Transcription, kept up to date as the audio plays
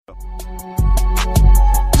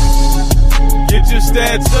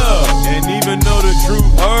stats up. And even though the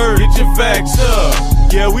truth hurt, get your facts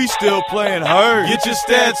up. Yeah, we still playing hurt. Get your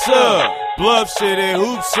stats up. Bluff City,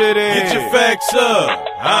 Hoop City, get your facts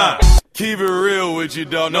up. Keep it real with you,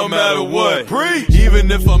 dog, no matter what. Preach.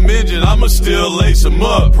 Even if I'm injured, I'ma still lace them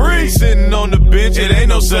up. Preach. Sitting on the bench, it ain't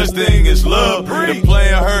no such thing as love. Preach. The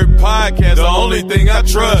Playing Hurt podcast, the only thing I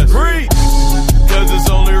trust. Preach. Cause it's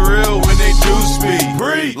only real when they do speak.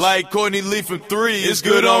 Preach. Like Courtney Lee from 3, it's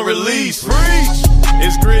good on release. Preach.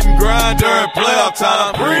 It's grit and grind during playoff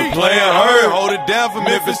time. Preach. Playing Hurt, hold it down from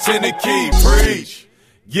Memphis, Tennessee. Preach.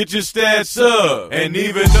 Get your stats up, and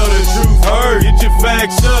even though the truth hurt, get your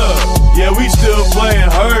facts up. Yeah, we still playing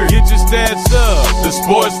hurt. Get your stats up. The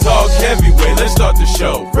Sports Talk Heavyweight. Let's start the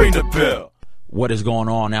show. Ring the bell. What is going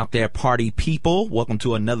on out there, party people? Welcome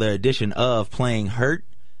to another edition of Playing Hurt.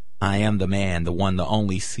 I am the man, the one, the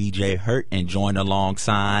only CJ Hurt, and joined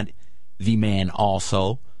alongside the man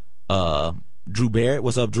also, Drew Barrett.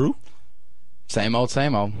 What's up, Drew? Same old,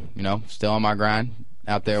 same old. You know, still on my grind,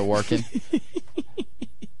 out there working.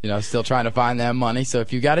 You know, still trying to find that money. So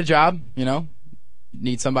if you got a job, you know,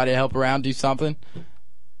 need somebody to help around, do something.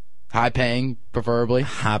 High paying, preferably.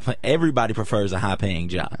 Everybody prefers a high paying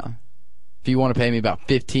job. If you want to pay me about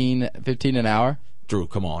 15 an hour. Drew,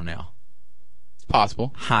 come on now. It's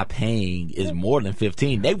possible. High paying is more than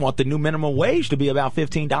 15. They want the new minimum wage to be about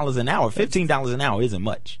 $15 an hour. $15 an hour isn't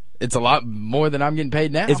much. It's a lot more than I'm getting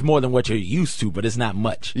paid now. It's more than what you're used to, but it's not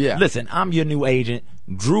much. Yeah. Listen, I'm your new agent.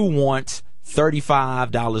 Drew wants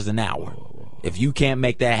 $35 an hour. If you can't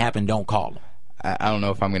make that happen, don't call him. I don't know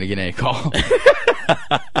if I'm going to get any call.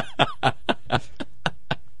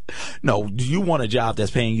 No, you want a job that's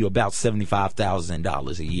paying you about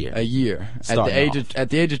 $75,000 a year. A year. At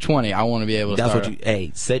the age of 20, I want to be able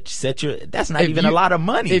to start. Set your. That's not even a lot of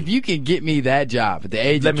money. If you can get me that job at the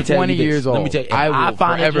age of 20 years old, let me tell you, if I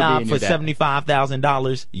find a job for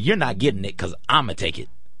 $75,000, you're not getting it because I'm gonna take it.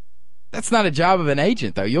 That's not a job of an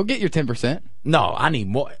agent, though. You'll get your 10%. No, I need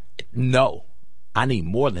more. No, I need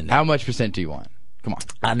more than that. How much percent do you want? Come on.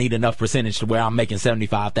 I need enough percentage to where I'm making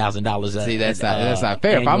 $75,000. See, that's not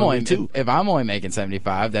fair. If I'm only making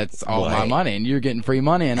 75, that's all my money, and you're getting free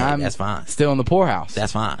money, and that's fine. Still in the poorhouse.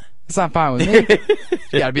 That's fine. That's not fine with me.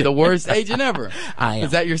 You got to be the worst agent ever. I am.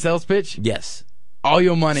 Is that your sales pitch? Yes. All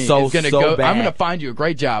your money is going to go. Bad. I'm going to find you a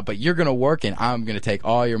great job, but you're going to work, and I'm going to take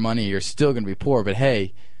all your money. You're still going to be poor, but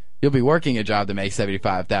hey, you'll be working a job to make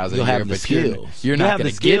 $75,000 a year. Have the skills. You're not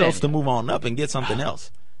going to get it to move on up and get something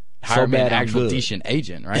else. Hire me an actual decent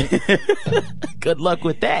agent, right? Good luck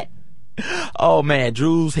with that. Oh man,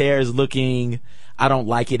 Drew's hair is looking. I don't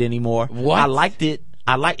like it anymore. What? I liked it.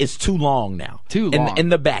 It's too long now. Too long in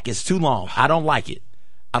the back. It's too long. I don't like it.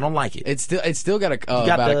 It's still got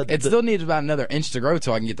it still needs about another inch to grow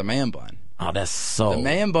till I can get the man bun. Oh, that's so. The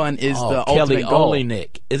man bun is the Kelly ultimate goal.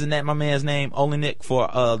 Olynyk. Isn't that my man's name? Olynyk for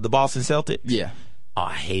the Boston Celtics. Yeah. Oh,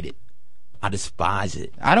 I hate it. I despise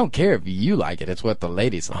it. I don't care if you like it. It's what the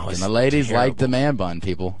ladies like. And the ladies terrible. Like the man bun,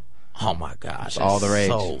 people. Oh, my gosh. It's all the rage.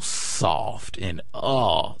 So soft and,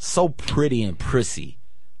 so pretty and prissy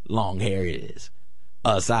long hair it is.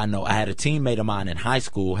 Side note, I had a teammate of mine in high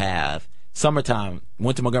school have summertime,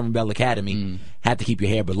 went to Montgomery Bell Academy, had to keep your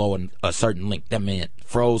hair below a certain length. That meant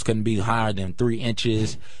froze couldn't be higher than 3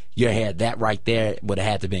 inches. Your hair, that right there, would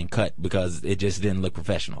have had to been cut because it just didn't look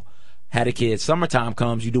professional. Had a kid. Summertime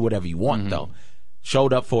comes, you do whatever you want, though.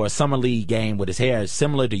 Showed up for a summer league game with his hair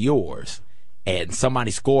similar to yours, and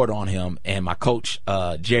somebody scored on him. And my coach,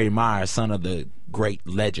 Jerry Meyer, son of the great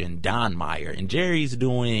legend Don Meyer, and Jerry's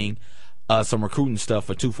doing some recruiting stuff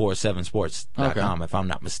for 247sports.com, if I'm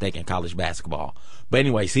not mistaken, college basketball. But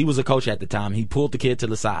anyways, he was a coach at the time. He pulled the kid to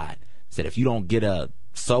the side, said, if you don't get a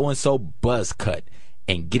so-and-so buzz cut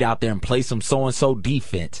and get out there and play some so-and-so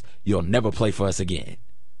defense, you'll never play for us again.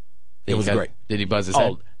 It was great. Did he buzz his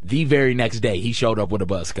head? The very next day, he showed up with a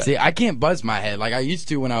buzz cut. See, I can't buzz my head like I used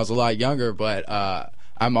to when I was a lot younger, but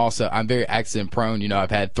I'm very accident prone. You know, I've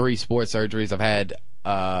had 3 sports surgeries. I've had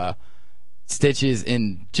stitches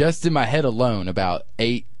in my head alone about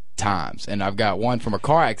 8 times, and I've got one from a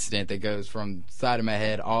car accident that goes from the side of my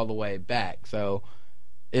head all the way back. So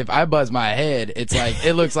if I buzz my head, it's like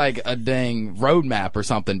it looks like a dang road map or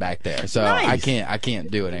something back there. So nice. I can't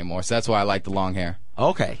do it anymore. So that's why I like the long hair.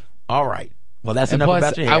 Okay. All right. Well, that's enough plus,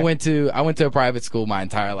 about your hair. I went to a private school my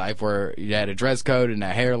entire life where you had a dress code and a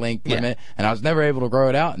hair length limit, and I was never able to grow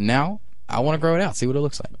it out. And now I want to grow it out, see what it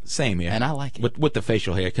looks like. Same here. And I like it. With the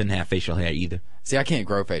facial hair, couldn't have facial hair either. See, I can't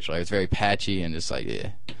grow facial hair. It's very patchy and just like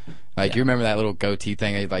Like, you remember that little goatee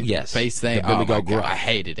thing, like Yes. face thing? The Billy Oh, Goat my God, Gruff. I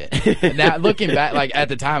hated it. Now, looking back, like, at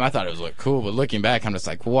the time, I thought it was look cool, but looking back, I'm just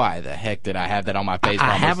like, why the heck did I have that on my face for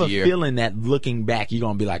I almost have a year? feeling that looking back, you're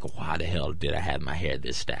gonna be like, why the hell did I have my hair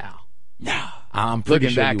this style? No. I'm pretty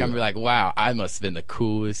Looking sure back, you I'm will. be like, wow, I must have been the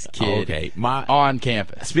coolest kid Okay, on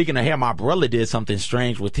campus. Speaking of hair, my brother did something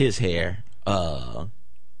strange with his hair. I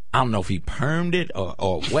don't know if he permed it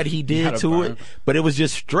or what he did Not a to perm. it, but it was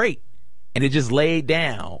just straight. And it just laid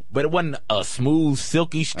down. But it wasn't a smooth,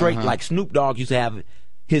 silky straight like Snoop Dogg used to have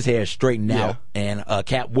his hair straightened out and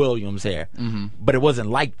Cat Williams' hair. But it wasn't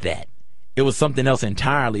like that. It was something else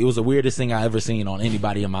entirely. It was the weirdest thing I ever seen on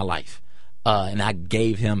anybody in my life. And I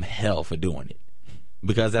gave him hell for doing it.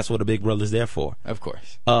 Because that's what a big brother's there for. Of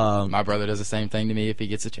course. My brother does the same thing to me if he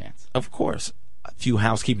gets a chance. Of course. A few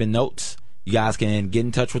housekeeping notes. You guys can get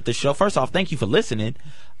in touch with the show. First off, thank you for listening.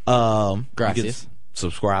 Gracias. You can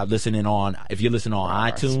subscribe, listening on, if you're listening on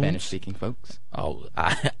Our iTunes. Spanish-speaking folks.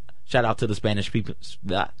 Shout out to the Spanish people.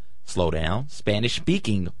 Slow down.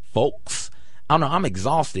 Spanish-speaking folks. I don't know. I'm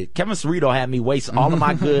exhausted. Kevin Cerrito had me waste all of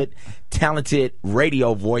my good, talented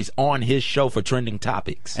radio voice on his show for trending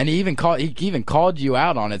topics. And he even called you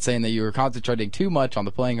out on it, saying that you were concentrating too much on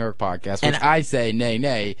the Playing Hurt podcast, which I say,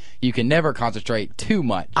 nay, you can never concentrate too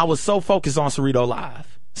much. I was so focused on Cerrito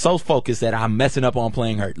Live. So focused that I'm messing up on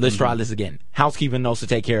Playing Hurt. Let's try this again. Housekeeping notes to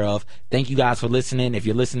take care of. Thank you guys for listening. If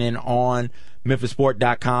you're listening on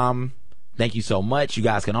memphisport.com, thank you so much. You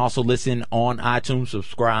guys can also listen on iTunes.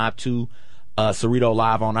 Subscribe to Cerrito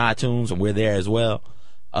Live on iTunes, and we're there as well.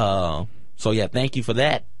 So yeah, thank you for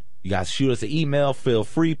that. You guys shoot us an email. Feel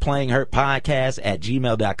free,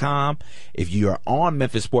 playinghurtpodcast@gmail.com. If you're on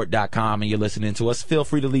memphisport.com and you're listening to us, feel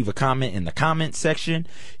free to leave a comment in the comment section.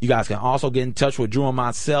 You guys can also get in touch with Drew and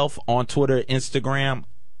myself on Twitter, Instagram,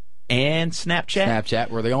 and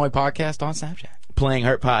Snapchat. We're the only podcast on Snapchat. Playing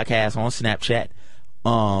Hurt Podcast on Snapchat.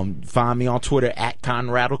 Find me on Twitter at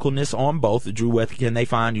ConRadicalness on both. Drew, where can they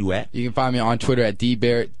find you at? You can find me on Twitter at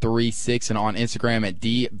dbarrett36 and on Instagram at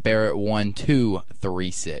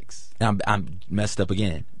dbarrett1236. I'm messed up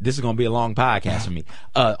again. This is going to be a long podcast for me.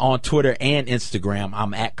 On Twitter and Instagram,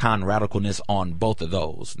 I'm at ConRadicalness on both of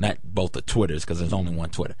those. Not both the Twitters, because there's only one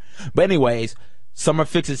Twitter. But anyways, Summer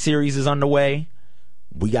Fix It series is underway.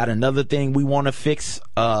 We got another thing we want to fix.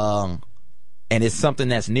 And it's something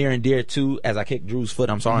that's near and dear to, as I kick Drew's foot,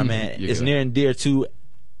 I'm sorry, man. It's near and dear to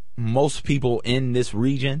most people in this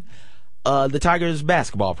region. The Tigers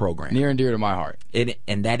basketball program. Near and dear to my heart.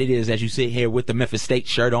 And that it is, as you sit here with the Memphis State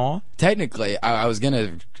shirt on. Technically, I was going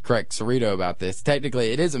to correct Cerrito about this.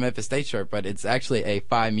 Technically, it is a Memphis State shirt, but it's actually a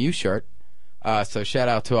Phi Mu shirt. So shout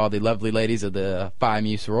out to all the lovely ladies of the Phi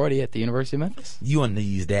Mu sorority at the University of Memphis. You and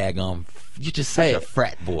these daggum, you're just such a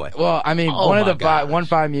frat boy. Well, I mean, Oh one of my the gosh. one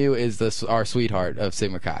Phi Mu is our sweetheart of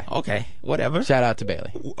Sigma Chi. Okay, whatever. Shout out to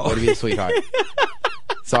Bailey. Way to be a sweetheart.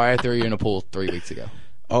 Sorry I threw you in a pool 3 weeks ago.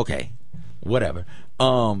 Okay, whatever.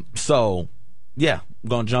 So, yeah, I'm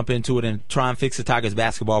going to jump into it and try and fix the Tigers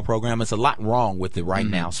basketball program. It's a lot wrong with it right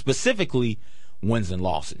now, specifically wins and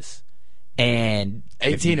losses. And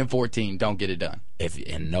 18 and 14 don't get it done.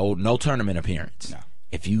 And no tournament appearance. No.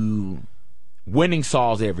 If you winning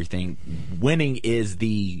solves everything. Winning is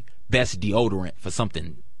the best deodorant for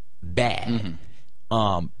something bad.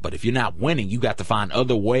 But if you're not winning, you got to find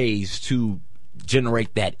other ways to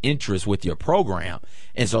generate that interest with your program.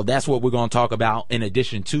 And so that's what we're going to talk about, in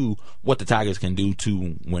addition to what the Tigers can do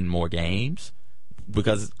to win more games,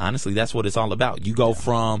 because honestly, that's what it's all about. You go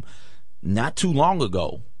from not too long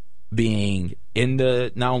ago being in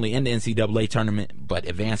the, not only in the NCAA tournament, but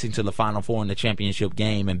advancing to the Final Four in the championship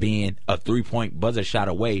game and being a 3-point buzzer shot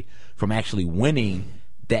away from actually winning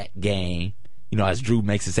that game. You know, as Drew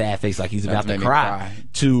makes a sad face like he's about to cry.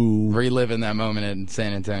 To reliving that moment in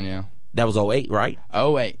San Antonio. That was 08, right?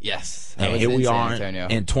 08, yes. And here we are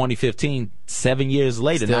in 2015, 7 years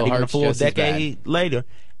later, Still not even a full decade later,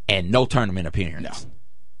 and no tournament appearance. No.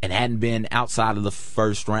 And hadn't been outside of the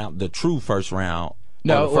first round, the true first round.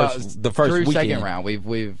 No, the first true weekend. Second round.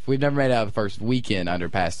 We've never made it out of the first weekend under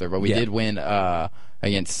Pastner, but we did win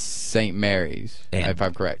against St. Mary's, if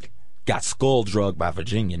I'm correct. Got skull drugged by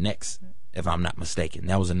Virginia next, if I'm not mistaken.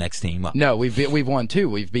 That was the next team up. No, we've won two.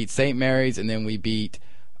 We've beat St. Mary's, and then we beat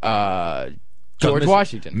George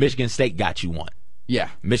Washington. Michigan State got you one. Yeah.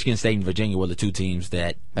 Michigan State and Virginia were the two teams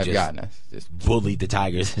that have just gotten us. Bullied the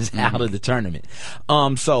Tigers out of the tournament.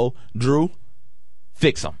 So, Drew,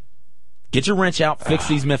 fix them. Get your wrench out. Fix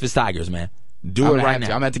these Memphis Tigers, man. Do it right now.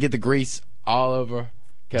 I'm going to have to get the grease all over.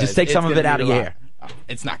 Just take some of it out of your hair.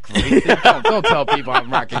 It's not greasy. Don't tell people I'm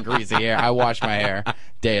rocking greasy hair. I wash my hair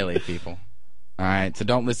daily, people. All right, so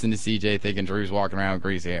don't listen to CJ thinking Drew's walking around with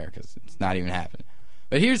greasy hair, because it's not even happening.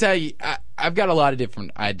 But here's how I've got a lot of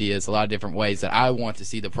different ideas, a lot of different ways that I want to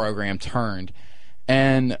see the program turned.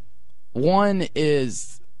 And one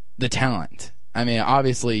is the talent. I mean,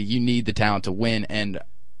 obviously, you need the talent to win. And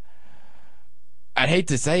I'd hate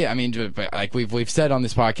to say it. I mean, like we've said on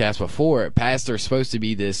this podcast before, Pastner is supposed to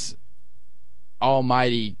be this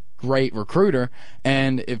almighty great recruiter.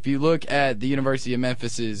 And if you look at the University of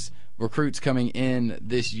Memphis's recruits coming in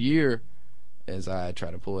this year, as I try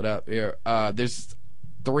to pull it up here, there's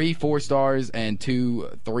 3 4-stars and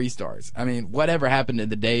 2 3-stars. I mean, whatever happened in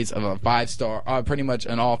the days of a 5-star, pretty much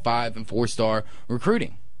an all 5 and 4-star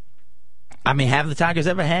recruiting? I mean, have the Tigers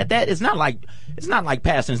ever had that? It's not like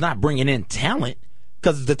Pastner's not bringing in talent,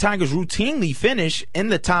 because the Tigers routinely finish in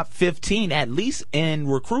the top 15 at least in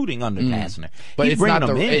recruiting under Pastner. But He's it's not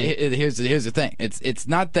bringing them in. Here's the thing. It's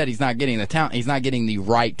not that he's not getting the talent. He's not getting the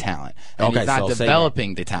right talent. And Okay, he's not so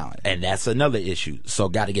developing the talent. And that's another issue. So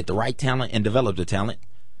got to get the right talent and develop the talent.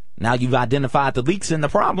 Now you've identified the leaks and the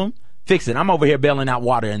problem. Fix it. I'm over here bailing out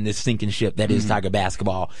water in this sinking ship that is Tiger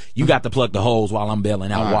basketball. You got to plug the holes while I'm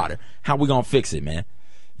bailing out water. How we going to fix it, man?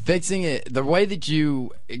 Fixing it, the way that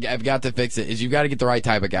you have got to fix it is you've got to get the right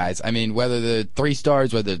type of guys. I mean, whether the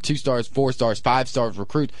 3-stars, whether the 2-stars, 4-stars, 5-stars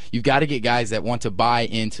recruits, you've got to get guys that want to buy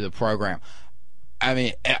into the program. I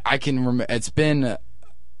mean, I can remember, it's been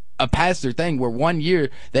a Pastner thing where one year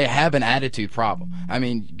they have an attitude problem. I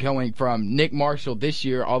mean, going from Nick Marshall this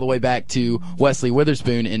year all the way back to Wesley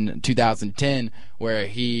Witherspoon in 2010, where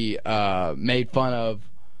he made fun of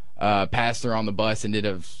Pastner on the bus and did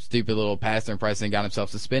a stupid little Pastner impression and got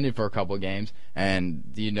himself suspended for a couple of games. And,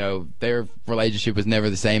 you know, their relationship was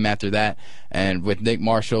never the same after that. And with Nick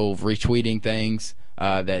Marshall retweeting things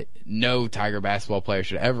that no Tiger basketball player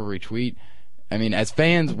should ever retweet, I mean, as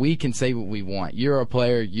fans, we can say what we want. You're a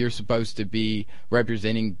player. You're supposed to be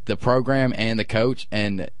representing the program and the coach,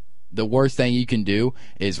 and the worst thing you can do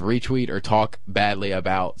is retweet or talk badly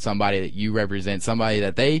about somebody that you represent, somebody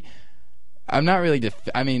that they – I'm not really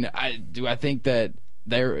I think that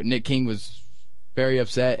Nick King was very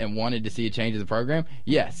upset and wanted to see a change in the program?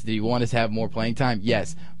 Yes. Do you want us to have more playing time?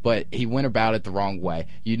 Yes. But he went about it the wrong way.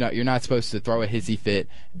 You're not supposed to throw a hissy fit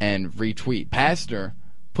and retweet. Pastner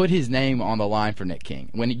put his name on the line for Nick King.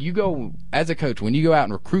 When you go, as a coach, when you go out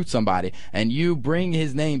and recruit somebody and you bring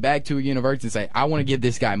his name back to a university and say, I want to give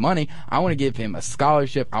this guy money, I want to give him a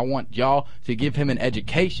scholarship, I want y'all to give him an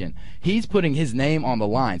education, he's putting his name on the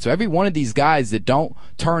line. So every one of these guys that don't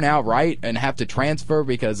turn out right and have to transfer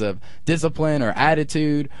because of discipline or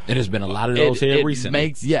attitude. There's been a lot of those here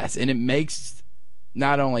recently. It makes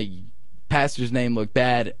not only Pastner's name look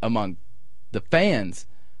bad among the fans,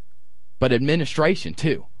 but administration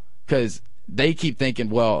too, because they keep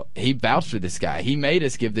thinking, well, he vouched for this guy. He made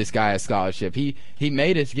us give this guy a scholarship. He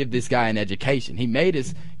made us give this guy an education. He made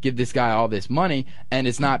us give this guy all this money, and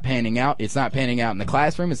it's not panning out. It's not panning out in the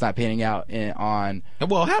classroom. It's not panning out on.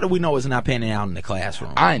 Well, how do we know it's not panning out in the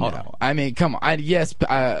classroom? I know. I mean, come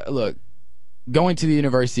on. Look, going to the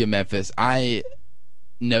University of Memphis, I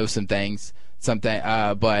know some things,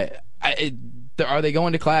 but are they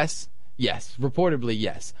going to class? Yes. Reportedly,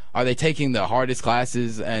 yes. Are they taking the hardest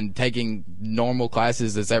classes and taking normal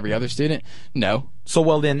classes as every other student? No. So,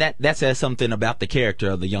 well, then that says something about the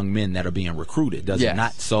character of the young men that are being recruited, does it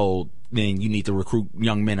not? So then you need to recruit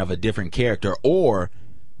young men of a different character or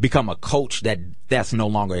become a coach that's no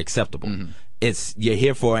longer acceptable. Mm-hmm. You're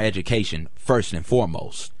here for education, first and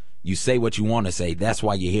foremost. You say what you want to say. That's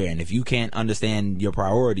why you're here. And if you can't understand your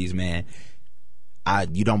priorities, man,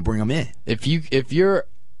 you don't bring them in. If you're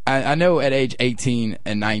I know at age 18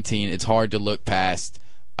 and 19, it's hard to look past,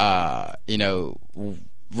 right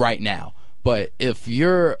now. But if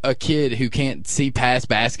you're a kid who can't see past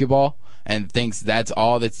basketball and thinks that's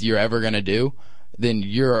all that you're ever going to do, then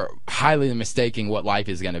you're highly mistaking what life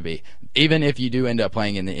is going to be. Even if you do end up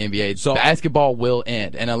playing in the NBA, so basketball will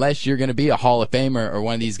end. And unless you're going to be a Hall of Famer or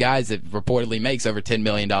one of these guys that reportedly makes over $10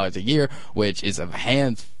 million a year, which is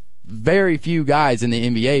very few guys in the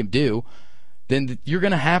NBA do, then you're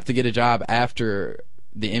going to have to get a job after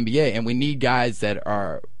the NBA. And we need guys that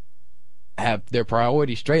have their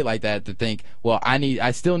priorities straight like that to think, well,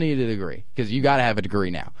 I still need a degree, because you got to have a degree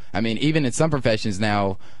now. I mean, even in some professions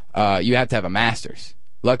now, you have to have a master's.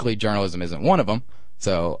 Luckily, journalism isn't one of them,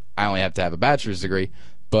 so I only have to have a bachelor's degree.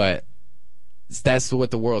 But that's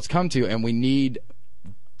what the world's come to, and we need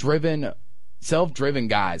self-driven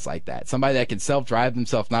guys like that. Somebody that can self-drive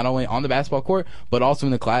themselves not only on the basketball court, but also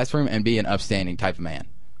in the classroom and be an upstanding type of man.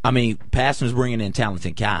 I mean, Pastner's bringing in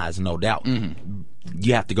talented guys, no doubt. Mm-hmm.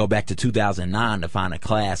 you have to go back to 2009 to find a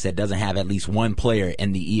class that doesn't have at least one player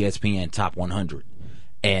in the ESPN top 100.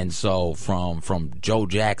 And so from Joe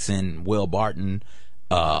Jackson, Will Barton,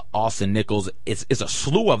 Austin Nichols, it's a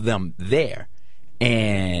slew of them there.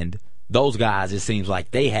 And those guys, it seems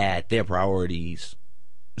like they had their priorities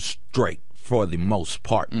straight for the most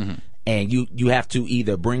part. Mm-hmm. And you have to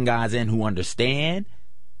either bring guys in who understand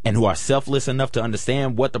and who are selfless enough to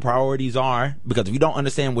understand what the priorities are, because if you don't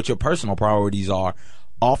understand what your personal priorities are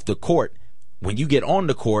off the court, when you get on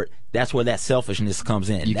the court, that's where that selfishness comes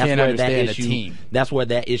in. You that's can't where understand that issue, a team. That's where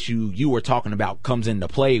that issue you were talking about comes into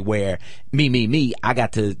play, where me, I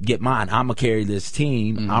got to get mine. I'm going to carry this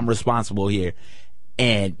team. Mm-hmm. I'm responsible here.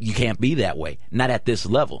 And you can't be that way. Not at this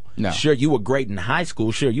level. No. Sure, you were great in high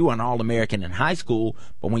school. Sure, you were an All-American in high school.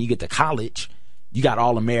 But when you get to college, you got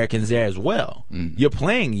All-Americans there as well. Mm. You're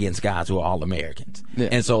playing against guys who are All-Americans. Yeah.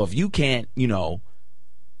 And so if you can't,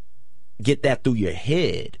 get that through your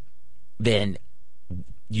head, then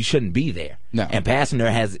you shouldn't be there. No. And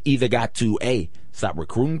Pastner has either got to, stop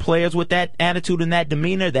recruiting players with that attitude and that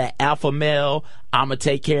demeanor, that alpha male, I'm going to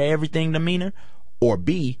take care of everything demeanor, or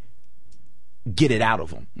B, get it out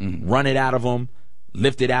of them. Mm-hmm. Run it out of them,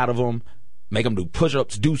 lift it out of them, make them do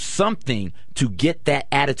push-ups, do something to get that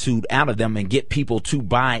attitude out of them and get people to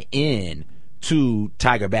buy in to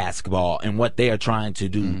Tiger basketball and what they are trying to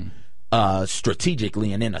do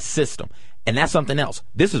strategically and in a system. And that's something else.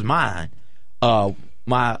 This is my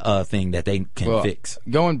thing that they can fix.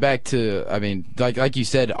 Going back to, like you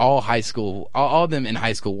said, all of them in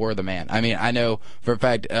high school were the man. I know for a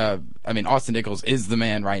fact, Austin Nichols is the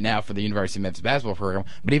man right now for the University of Memphis basketball program.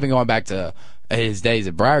 But even going back to his days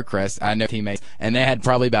at Briarcrest, I know teammates, and they had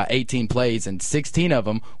probably about 18 plays, and 16 of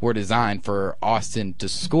them were designed for Austin to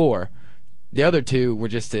score. The other 2 were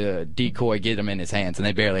just to decoy, get him in his hands, and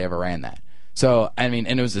they barely ever ran that. So, and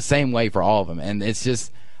it was the same way for all of them. And it's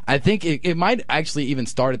just, I think it might actually even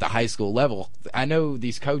start at the high school level. I know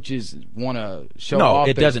these coaches want to show off.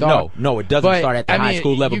 It doesn't. No, it doesn't start at the high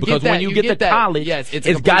school level, because when you get to college,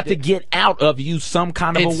 it's got to get out of you some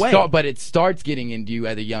kind of a way. But it starts getting into you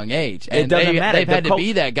at a young age. And it doesn't matter. They've had to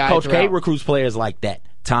be that guy. Coach K recruits players like that.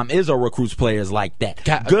 Tom Izzo recruits players like that.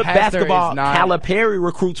 Good Pastner basketball, Calipari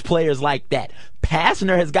recruits players like that.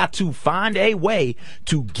 Pastner has got to find a way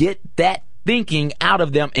to get that thinking out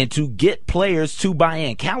of them and to get players to buy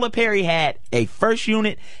in. Calipari had a first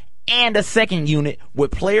unit and a second unit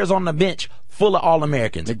with players on the bench full of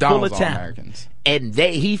All-Americans, full of talent. And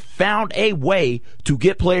he found a way to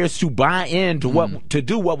get players to buy in to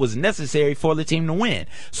do what was necessary for the team to win.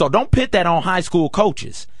 So don't put that on high school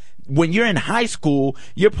coaches. When you're in high school,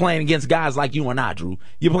 you're playing against guys like you and I, Drew.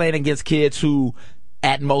 You're playing against kids who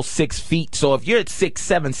at most 6 feet. So if you're at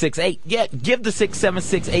 6'7", 6'8", give the 6'7",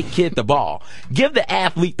 6'8" kid the ball. Give the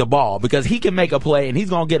athlete the ball, because he can make a play and he's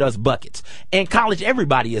going to get us buckets. In college,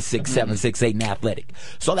 everybody is 6'7", 6'8", and athletic.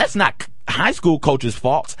 So that's not high school coach's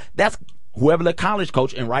fault. That's whoever the college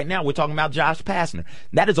coach. And right now we're talking about Josh Pastner.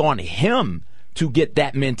 That is on him to get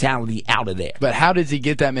that mentality out of there. But how does he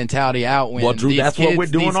get that mentality out when Drew, that's what we're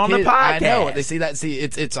doing on the podcast. I know.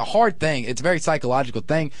 It's a hard thing. It's a very psychological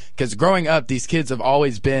thing, because growing up, these kids have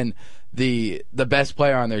always been the best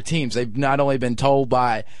player on their teams. They've not only been told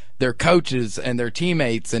by their coaches and their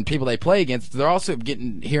teammates and people they play against, they're also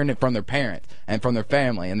hearing it from their parents and from their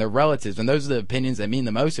family and their relatives, and those are the opinions that mean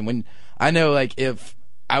the most. And when I know, like, if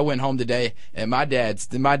I went home today and my dad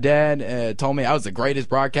told me I was the greatest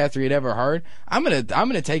broadcaster he'd ever heard, I'm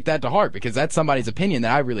gonna take that to heart, because that's somebody's opinion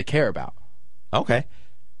that I really care about. Okay.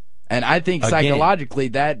 And I think psychologically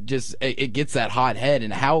that just it gets that hot head.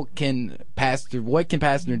 And what can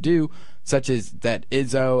Pastner do, such as that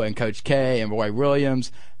Izzo and Coach K and Roy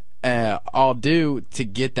Williams all do to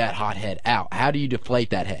get that hot head out? How do you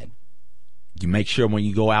deflate that head? You make sure when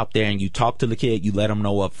you go out there and you talk to the kid, you let them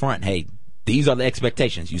know up front, hey, these are the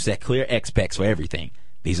expectations. You set clear expects for everything.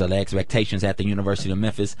 These are the expectations at the University of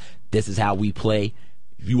Memphis. This is how we play.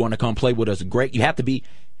 If you want to come play with us, great. You have to be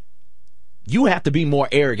more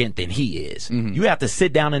arrogant than he is. Mm-hmm. You have to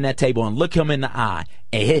sit down in that table and look him in the eye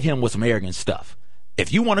and hit him with some arrogant stuff.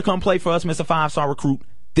 If you want to come play for us, Mr. 5-star recruit,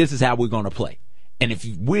 this is how we're going to play. And if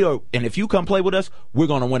you come play with us, we're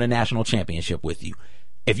going to win a national championship with you.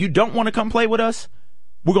 If you don't want to come play with us,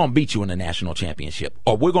 we're going to beat you in the national championship,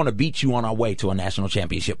 or we're going to beat you on our way to a national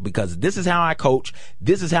championship, because this is how I coach,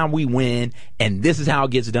 this is how we win, and this is how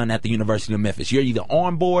it gets done at the University of Memphis. You're either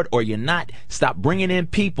on board or you're not. Stop bringing in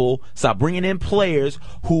players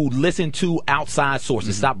who listen to outside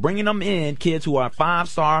sources. Mm-hmm. Stop bringing them in, kids who are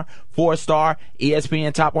 5-star, 4-star,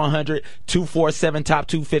 ESPN top 100, 247, top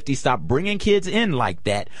 250. Stop bringing kids in like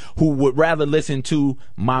that who would rather listen to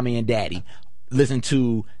mommy and daddy. listen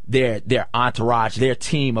to their entourage, their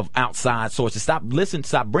team of outside sources. Stop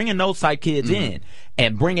bringing those type kids in,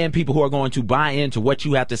 and bring in people who are going to buy into what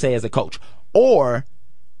you have to say as a coach, or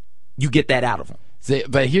you get that out of them. See,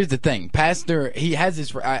 but here's the thing, Pastner, he has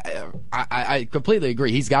this. I completely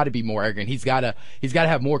agree. He's got to be more arrogant. He's got to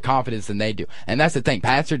have more confidence than they do, and that's the thing.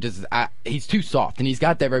 Pastner he's too soft, and he's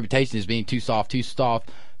got that reputation as being too soft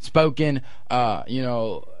spoken.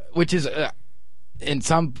 Which is.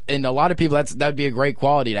 In a lot of people, that'd be a great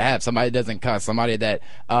quality to have. Somebody that doesn't cuss, somebody that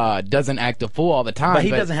doesn't act a fool all the time. But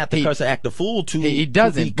he doesn't have to cuss or act a fool to. He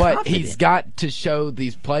doesn't, to be but confident. he's got to show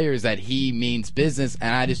these players that he means business.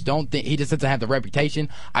 And I just don't think he just doesn't have the reputation.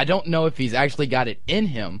 I don't know if he's actually got it in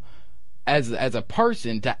him as a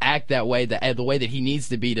person to act that way, the way that he needs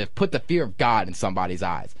to be, to put the fear of God in somebody's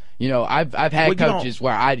eyes. I've had coaches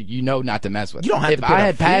where not to mess with. You don't have if to put I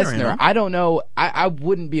had Pastner, I don't know. I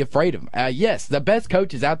wouldn't be afraid of him. Yes, the best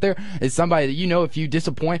coaches out there is somebody that if you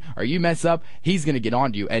disappoint or you mess up, he's going to get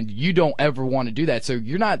on to you, and you don't ever want to do that. So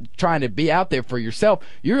you're not trying to be out there for yourself.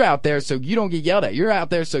 You're out there so you don't get yelled at. You're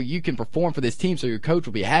out there so you can perform for this team, so your coach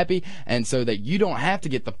will be happy, and so that you don't have to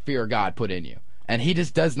get the fear of God put in you. And he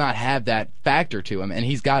just does not have that factor to him, and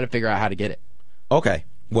he's got to figure out how to get it. Okay,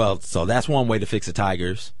 well, so that's one way to fix the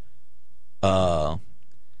Tigers. But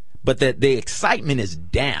the excitement is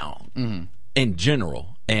down in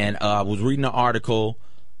general. And I was reading an article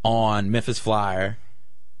on Memphis Flyer,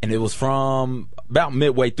 and it was from about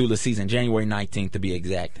midway through the season, January 19th to be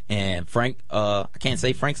exact. And Frank, I can't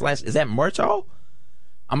say Frank's last. Is that Murtaugh?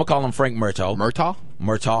 I'm gonna call him Frank Murtaugh.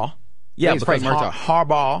 Murtaugh. Yeah, because Frank Murtaugh.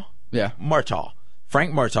 Harbaugh. Yeah, Murtaugh.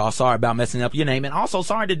 Frank Murtaugh, sorry about messing up your name. And also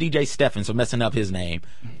sorry to DJ Steffens for messing up his name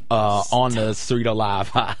on the Cerrito Live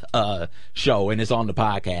show, and it's on the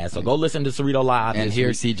podcast. So go listen to Cerrito Live. And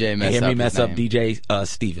hear CJ mess up DJ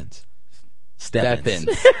Steffens.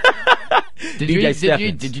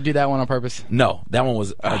 Did you do that one on purpose? No, that one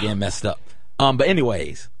was, again, messed up. But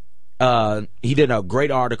anyways, he did a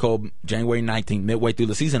great article January 19th, midway through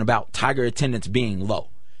the season, about Tiger attendance being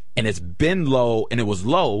low. And it's been low, and it was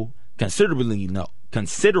low, considerably low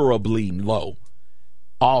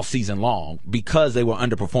all season long, because they were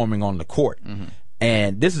underperforming on the court.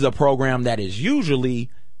 And this is a program that is usually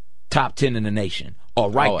top 10 in the nation, or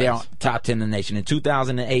right there, top 10 in the nation. In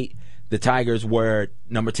 2008, the Tigers were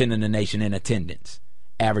number 10 in the nation in attendance,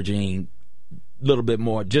 averaging a little bit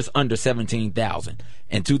more, just under 17,000.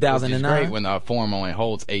 In 2009, which is great when the form only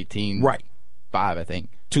holds 18, right, 5, I think.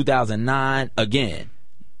 2009, again,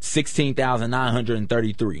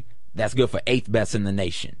 16,933. That's good for 8th best in the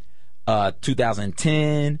nation.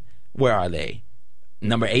 2010, where are they?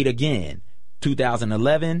 Number 8 again.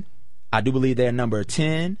 2011, I do believe they're number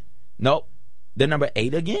 10. Nope, they're number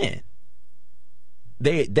 8 again.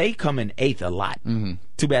 They come in 8th a lot.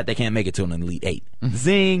 Too bad they can't make it to an Elite 8.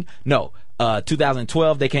 Zing. No.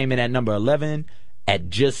 2012, they came in at number 11 at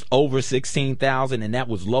just over 16,000, and that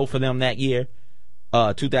was low for them that year.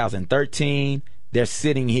 2013, they're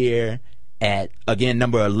sitting here at, again,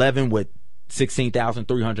 number 11 with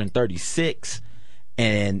 16,336.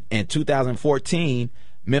 And in 2014,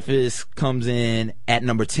 Memphis comes in at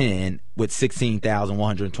number 10 with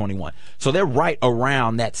 16,121. So they're right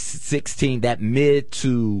around that 16, that mid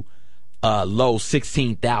to low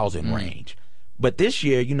 16,000 range. But this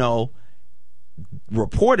year,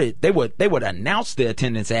 reported they would announce the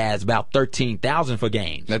attendance as about 13,000 for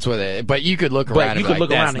games. That's what but you could look around. But you could look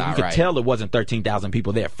around and you could tell it wasn't 13,000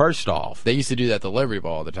 people there. First off, they used to do that at the Liberty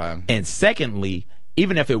Bowl all the time. And secondly,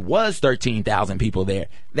 even if it was 13,000 people there,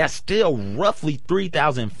 that's still roughly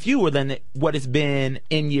 3,000 fewer than what it's been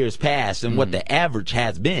in years past and what the average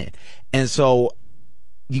has been. And so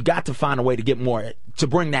you got to find a way to get more, to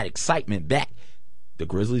bring that excitement back. The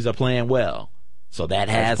Grizzlies are playing well, so that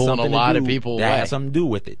has something to do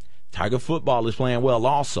with it. Tiger football is playing well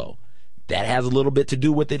also. That has a little bit to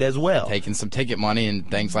do with it as well. Taking some ticket money and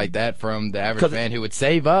things like that from the average fan who would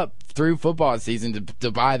save up through football season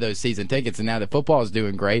to buy those season tickets. And now that football is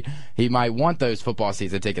doing great, he might want those football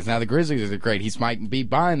season tickets. Now the Grizzlies are great. He might be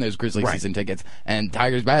buying those Grizzlies season tickets. And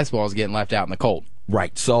Tigers basketball is getting left out in the cold.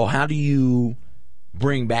 Right. So how do you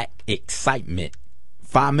bring back excitement,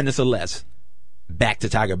 5 minutes or less, back to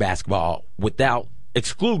Tiger basketball without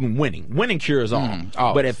excluding winning? Winning cures all.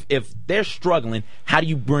 But if they're struggling, how do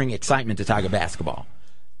you bring excitement to Tiger basketball?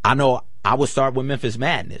 I know I would start with Memphis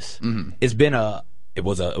Madness. It's been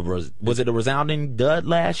was it a resounding dud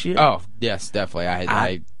last year? Oh, yes, definitely. I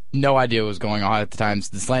had no idea what was going on at the time.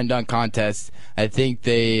 The slam dunk contest, I think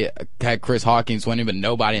they had Chris Hawkins winning, but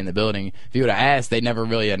nobody in the building. If you would have asked, they never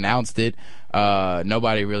really announced it.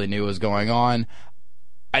 Nobody really knew what was going on.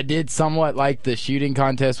 I did somewhat like the shooting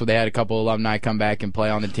contest where they had a couple alumni come back and play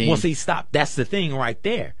on the team. Well, see, stop. That's the thing right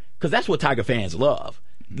there. Because that's what Tiger fans love.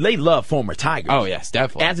 They love former Tigers. Oh, yes,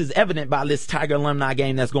 definitely. As is evident by this Tiger alumni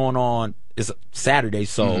game that's going on. It's Saturday,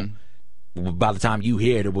 so by the time you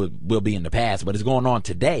hear it, will be in the past. But it's going on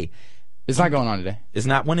today. It's not going on today. It's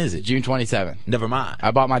not. When is it? June 27th. Never mind.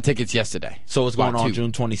 I bought my tickets yesterday. So it's going on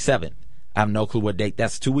June 27th. I have no clue what date.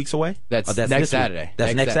 That's 2 weeks away? That's next Saturday.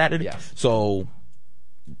 That's next Saturday? Yes. So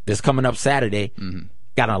this coming up Saturday,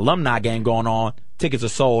 got an alumni game going on. Tickets are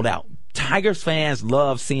sold out. Tigers fans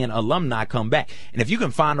love seeing alumni come back. And if you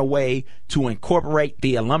can find a way to incorporate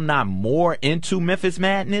the alumni more into Memphis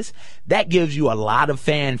Madness, that gives you a lot of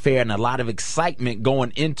fanfare and a lot of excitement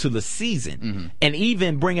going into the season. And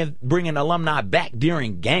even bringing alumni back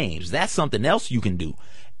during games. That's something else you can do.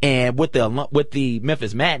 And with the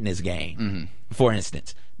Memphis Madness game, for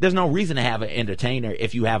instance, there's no reason to have an entertainer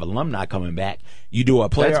if you have alumni coming back. You do a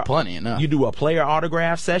player. That's plenty enough. You do a player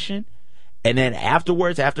autograph session. And then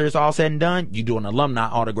afterwards, after it's all said and done, you do an alumni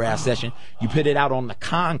autograph session. You put it out on the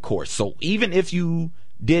concourse. So even if you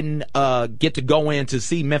didn't get to go in to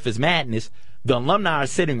see Memphis Madness, the alumni are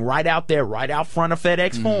sitting right out there, right out front of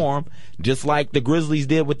FedEx Forum, just like the Grizzlies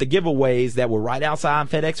did with the giveaways that were right outside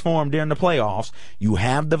FedEx Forum during the playoffs. You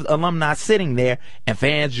have the alumni sitting there, and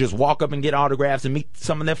fans just walk up and get autographs and meet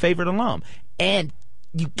some of their favorite alum. And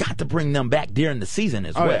you got to bring them back during the season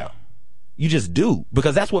as well. Yeah. You just do,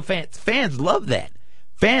 because that's what fans love. That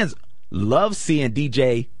fans love seeing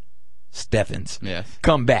DJ Steffens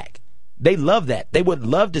come back. They love that. They would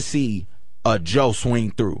love to see a Joe swing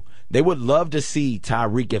through. They would love to see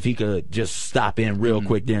Tyreek if he could just stop in real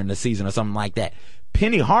quick during the season or something like that.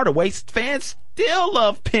 Penny Hardaway fans still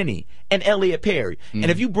love Penny and Elliot Perry. And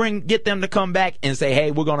if you get them to come back and say, hey,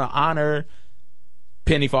 we're going to honor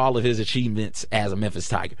Penny for all of his achievements as a Memphis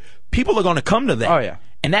Tiger, people are going to come to that. Oh, yeah.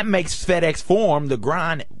 And that makes FedEx Forum the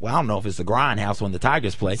grind. Well, I don't know if it's the grindhouse when the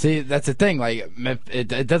Tigers play. See, that's the thing. Like,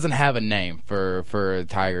 it doesn't have a name for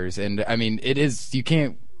Tigers, and I mean, it is. You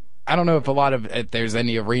can't. I don't know if there's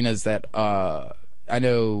any arenas that I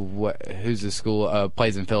know who's the school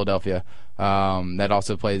plays in Philadelphia that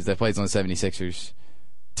also plays on the 76ers.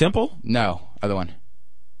 Temple? No, other one.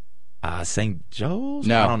 St. Joe's?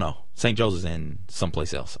 No, I don't know. St. Joe's is in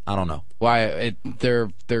someplace else. I don't know. Why?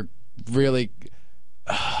 They're really.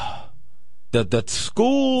 The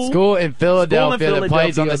school in Philadelphia that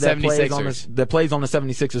plays on the 76ers. That plays on the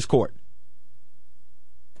 76ers court.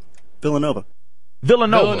 Villanova.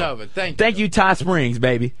 Thank you, Ty Springs,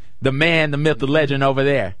 baby. The man, the myth, the legend over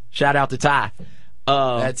there. Shout out to Ty.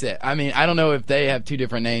 That's it. I mean, I don't know if they have two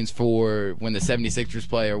different names for when the 76ers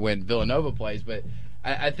play or when Villanova plays, but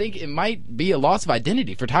I think it might be a loss of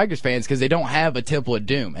identity for Tigers fans because they don't have a Temple of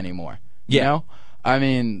Doom anymore. You know? I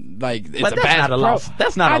mean, like, it's but a that's bad not a loss.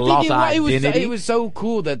 That's not a loss of identity. It was so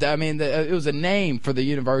cool that it was a name for the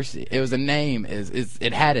university. It was a name.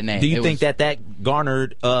 It had a name. Do you think that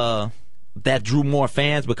garnered that drew more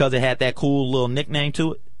fans because it had that cool little nickname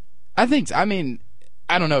to it? I think so. I mean,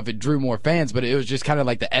 I don't know if it drew more fans, but it was just kind of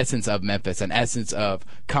like the essence of Memphis, an essence of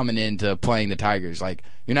coming into playing the Tigers. Like,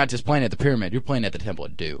 you're not just playing at the Pyramid, you're playing at the Temple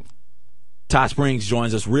of Doom. Ty Springs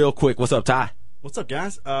joins us real quick. What's up, Ty? What's up,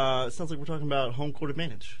 guys? It sounds like we're talking about home court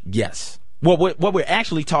advantage. Yes. Well, what we're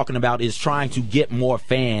actually talking about is trying to get more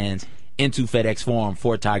fans into FedEx Forum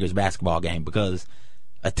for Tigers basketball game because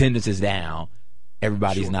attendance is down.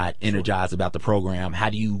 Everybody's not energized about the program. How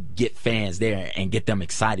do you get fans there and get them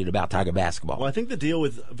excited about Tiger basketball? Well, I think the deal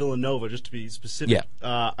with Villanova, just to be specific,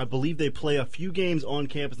 I believe they play a few games on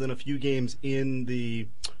campus, then a few games in the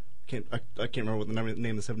I can't remember what the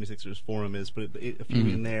name of the 76ers forum is, but a few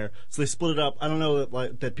in there. So they split it up. I don't know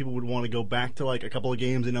that people would want to go back to like a couple of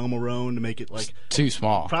games in El Marone to make it like too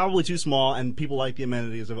small. Probably too small, and people like the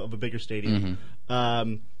amenities of a bigger stadium. Were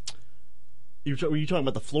you talking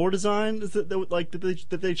about the floor design? Is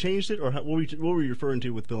that they changed it, or what were you referring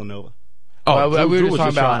to with Villanova? Oh, we were just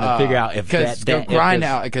talking trying about to figure out if because the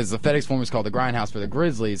grindhouse, because the FedEx Forum is called the grindhouse for the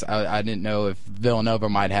Grizzlies. I didn't know if Villanova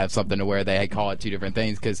might have something to where they call it two different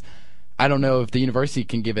things because I don't know if the university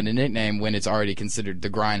can give it a nickname when it's already considered the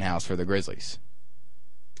grindhouse for the Grizzlies.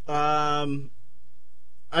 I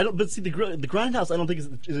don't. But see, the grindhouse I don't think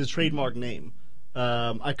is a trademark name.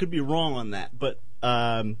 I could be wrong on that, but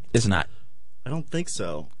it's not. I don't think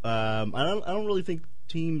so. I don't really think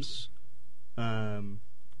teams.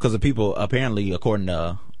 Because the people, apparently, according to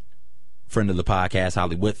a friend of the podcast,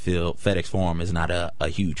 Holly Whitfield, FedEx Forum is not a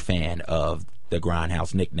huge fan of the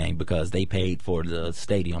grindhouse nickname because they paid for the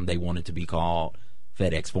stadium. They want it to be called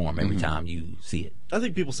FedEx Forum every time you see it. I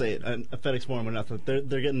think people say it. FedEx Forum or nothing. They're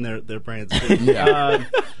getting their brands.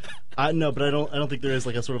 No, but I don't think there is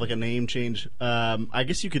like a sort of like a name change. I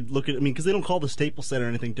guess you could look at. I mean, because they don't call the Staples Center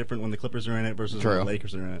anything different when the Clippers are in it versus when the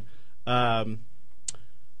Lakers are in it.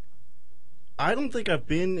 I don't think I've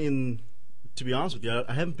been in. To be honest with you,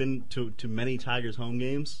 I haven't been to many Tigers home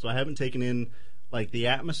games, so I haven't taken in like the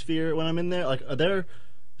atmosphere when I'm in there. Like, do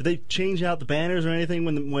they change out the banners or anything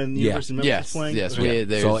when the University of Memphis is playing? Yes, okay.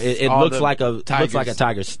 So it looks like a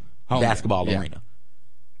Tigers basketball arena.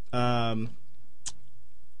 I'm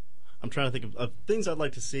trying to think of things I'd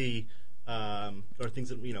like to see, or things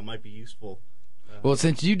that might be useful. Well,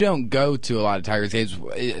 since you don't go to a lot of Tigers games,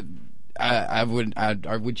 would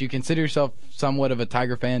you consider yourself somewhat of a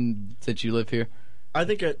Tiger fan since you live here? I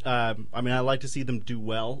think I like to see them do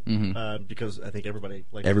well because I think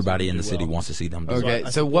everybody in the city wants to see them do well. Okay,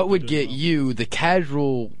 so what would get you, the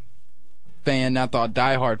casual fan, not the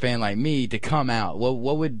diehard fan like me, to come out?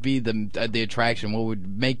 What would be the attraction? What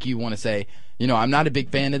would make you want to say, I'm not a big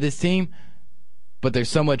fan of this team, but there's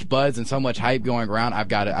so much buzz and so much hype going around,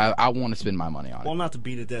 I want to spend my money on it. Well, not to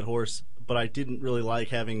beat a dead horse, but I didn't really like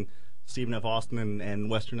having Stephen F. Austin and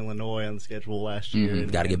Western Illinois on the schedule last year.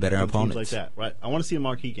 Got to get better opponents like that, right? I want to see a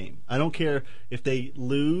marquee game. I don't care if they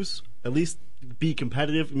lose. At least be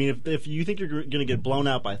competitive. I mean, if you think you're going to get blown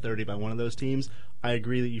out by 30 by one of those teams, I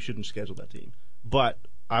agree that you shouldn't schedule that team. But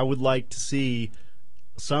I would like to see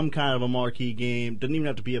some kind of a marquee game. Doesn't even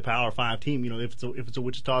have to be a Power 5 team. If it's a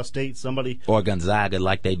Wichita State, somebody or Gonzaga,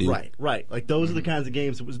 like they do. Right. Like those are the kinds of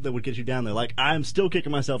games that would get you down there. Like I'm still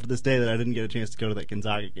kicking myself to this day that I didn't get a chance to go to that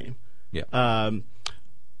Gonzaga game. Yeah.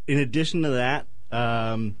 In addition to that,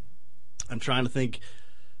 I'm trying to think.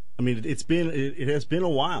 I mean, it has been a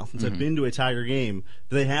while since I've been to a Tiger game.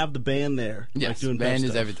 Do they have the band there? Yes, doing band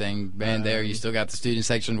is everything. Band there. You still got the student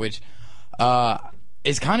section, which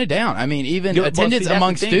is kind of down. I mean, even attendance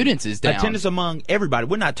among students is down. Attendance among everybody.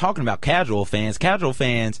 We're not talking about casual fans. Casual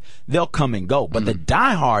fans, they'll come and go. But the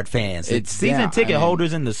diehard fans, the season ticket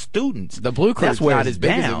holders and the students, the Blue Crew's not as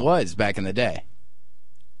big as it down. was back in the day.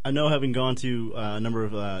 I know, having gone to a number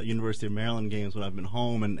of University of Maryland games when I've been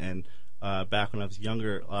home and back when I was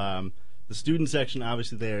younger, the student section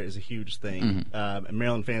obviously there is a huge thing. And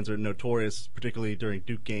Maryland fans are notorious, particularly during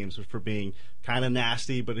Duke games, for being kind of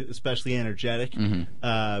nasty, but especially energetic.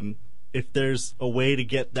 If there's a way to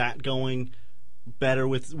get that going better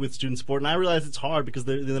with student support, and I realize it's hard because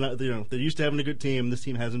they're used to having a good team. This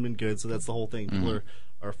team hasn't been good, so that's the whole thing. People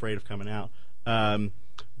are afraid of coming out.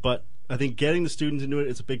 But I think getting the students into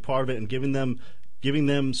it's a big part of it, and giving them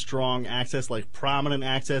strong access, like prominent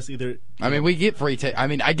access. We get free tickets.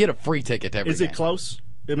 I get a free ticket to every game. Is it close?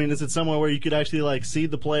 I mean, is it somewhere where you could actually see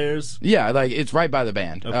the players? Yeah, it's right by the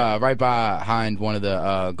band, right behind one of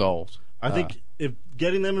the goals. I think if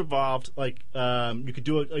getting them involved, you could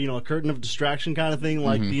do a curtain of distraction kind of thing,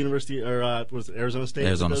 like the University or was it Arizona State?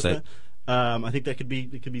 Arizona State. I think it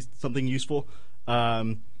could be something useful.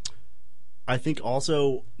 I think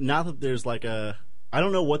also, not that there's I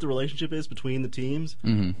don't know what the relationship is between the teams,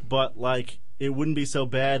 but it wouldn't be so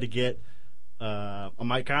bad to get a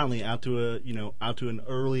Mike Conley out to an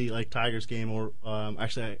early Tigers game, or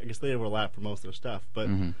actually I guess they overlap for most of their stuff. But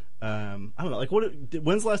I don't know.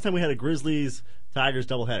 When's the last time we had a Grizzlies Tigers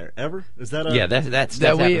doubleheader? Ever? Is that that's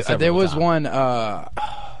there was one.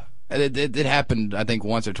 It happened, I think,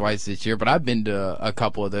 once or twice this year, but I've been to a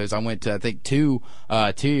couple of those. I went to, I think, 2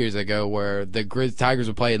 years ago, where the Tigers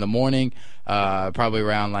would play in the morning, probably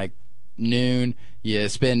around noon. You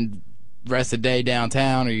spend the rest of the day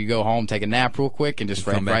downtown, or you go home, take a nap real quick, and just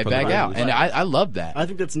right back out. And I love that. I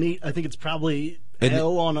think that's neat. I think it's probably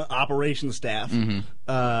hell on an operations staff.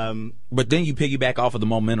 But then you piggyback off of the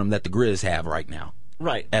momentum that the Grizz have right now.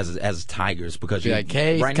 Right. As Tigers, because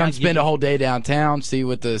come spend a whole day downtown, see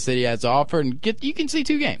what the city has to offer, and you can see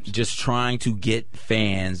 2 games. Just trying to get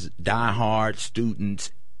fans, diehard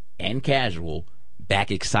students, and casual back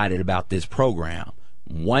excited about this program.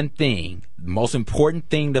 One thing, the most important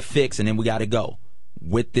thing to fix, and then we got to go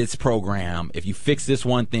with this program. If you fix this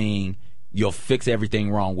one thing, you'll fix everything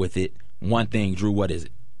wrong with it. One thing, Drew, what is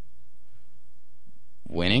it?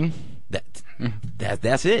 Winning.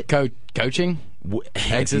 That's it. Coaching.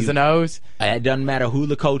 X's and O's. It doesn't matter who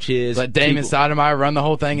the coach is. Let Damon Stoudemire run the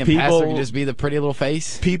whole thing, and Pastner can just be the pretty little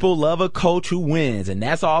face. People love a coach who wins, and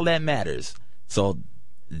that's all that matters. So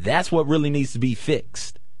that's what really needs to be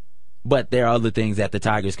fixed. But there are other things that the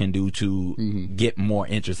Tigers can do to get more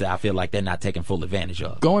interest that I feel like they're not taking full advantage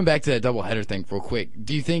of. Going back to that doubleheader thing real quick,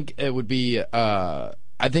 do you think it would be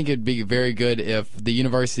I think it'd be very good if the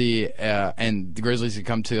university and the Grizzlies could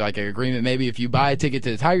come to like an agreement. Maybe if you buy a ticket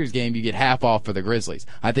to the Tigers game, you get half off for the Grizzlies.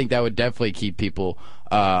 I think that would definitely keep people.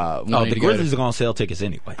 The Grizzlies are going to sell tickets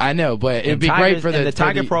anyway. I know, but it'd be great for the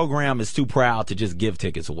Tiger program is too proud to just give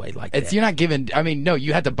tickets away like that. You're not giving. I mean, no,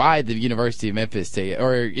 you have to buy the University of Memphis ticket,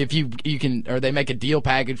 or if you can, or they make a deal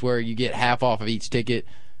package where you get half off of each ticket.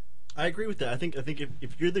 I agree with that. I think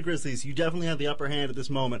if you're the Grizzlies, you definitely have the upper hand at this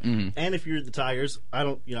moment. Mm-hmm. And if you're the Tigers, I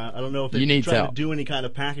don't know if they're trying to do any kind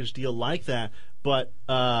of package deal like that. But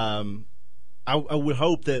I would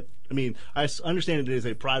hope that. I mean, I understand it is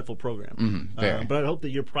a prideful program, but I hope that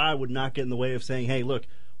your pride would not get in the way of saying, "Hey, look,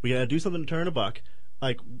 we got to do something to turn a buck."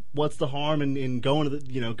 Like, what's the harm in going to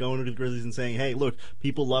the Grizzlies and saying, "Hey, look,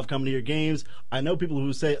 people love coming to your games." I know people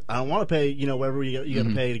who say, "I don't want to pay, whatever you got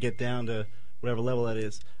to pay to get down to whatever level that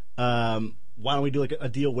is." Why don't we do like a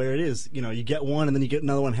deal where it is, you get one and then you get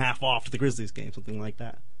another one half off to the Grizzlies game, something like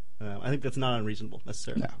that. I think that's not unreasonable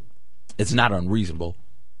necessarily. No, it's not unreasonable,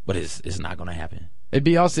 but it's not going to happen. It'd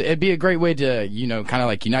be a great way to kind of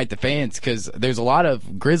like unite the fans, because there's a lot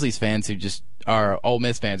of Grizzlies fans who just are Ole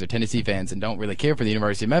Miss fans or Tennessee fans and don't really care for the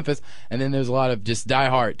University of Memphis, and then there's a lot of just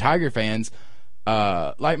diehard Tiger fans.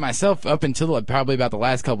 Like myself, up until probably about the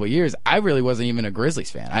last couple of years, I really wasn't even a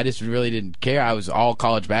Grizzlies fan. I just really didn't care. I was all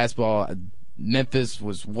college basketball. Memphis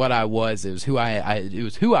was what I was. It was who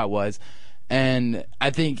I was. And I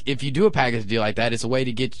think if you do a package deal like that, it's a way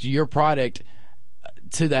to get your product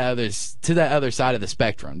to that other side of the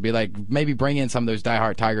spectrum. Be like, maybe bring in some of those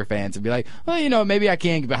diehard Tiger fans and be like, well, maybe I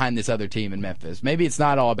can get behind this other team in Memphis. Maybe it's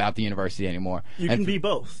not all about the university anymore. You can be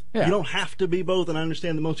both. Yeah. You don't have to be both, and I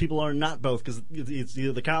understand that most people are not both, because it's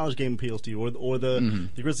either the college game appeals to you or the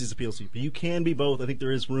Grizzlies appeals to you. But you can be both. I think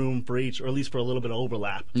there is room for each, or at least for a little bit of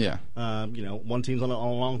overlap. Yeah. One team's on a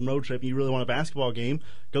long road trip and you really want a basketball game,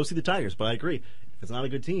 go see the Tigers. But I agree. If it's not a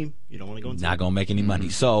good team, you don't want to go and see it. Not going to make any money.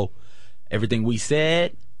 So everything we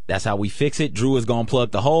said, that's how we fix it. Drew is going to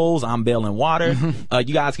plug the holes. I'm bailing water.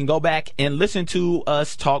 You guys can go back and listen to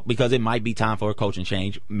us talk, because it might be time for a coaching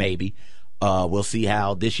change. Maybe. We'll see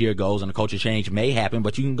how this year goes, and a coaching change may happen.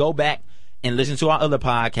 But you can go back and listen to our other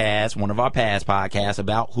podcast, one of our past podcasts,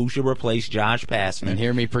 about who should replace Josh Pastner and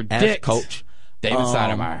hear me predict as coach. David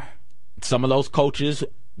Stoudemire. Some of those coaches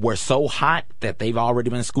were so hot that they've already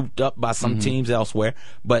been scooped up by some teams elsewhere.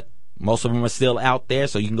 But most of them are still out there,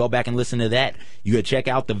 so you can go back and listen to that. You can check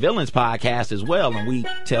out the Villains podcast as well, and we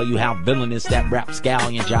tell you how villainous that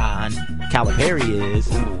rapscallion John Calipari is,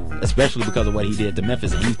 especially because of what he did to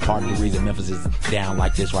Memphis, and he's part of the reason Memphis is down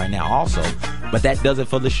like this right now also. But that does it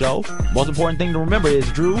for the show. Most important thing to remember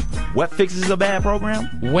is, Drew, what fixes a bad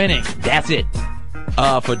program? Winning. That's it.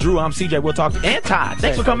 For Drew, I'm CJ. We'll talk to and Todd.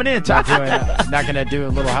 Thanks for coming in, Todd. Not going to do a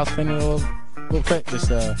little house cleaning real quick. Just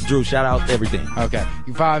Drew, shout out everything. Okay.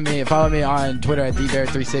 You can follow me on Twitter at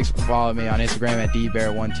dbear36. Follow me on Instagram at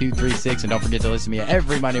dbear1236. And don't forget to listen to me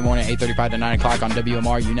every Monday morning, 8:35 to 9 o'clock on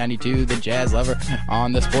WMR U92, the Jazz Lover,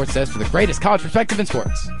 on the Sports Desk for the greatest college perspective in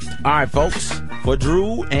sports. All right, folks. For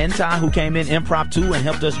Drew and Ty, who came in impromptu and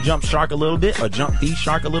helped us jump shark a little bit, or jump the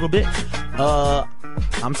shark a little bit,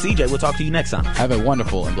 I'm CJ. We'll talk to you next time. Have a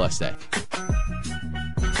wonderful and blessed day.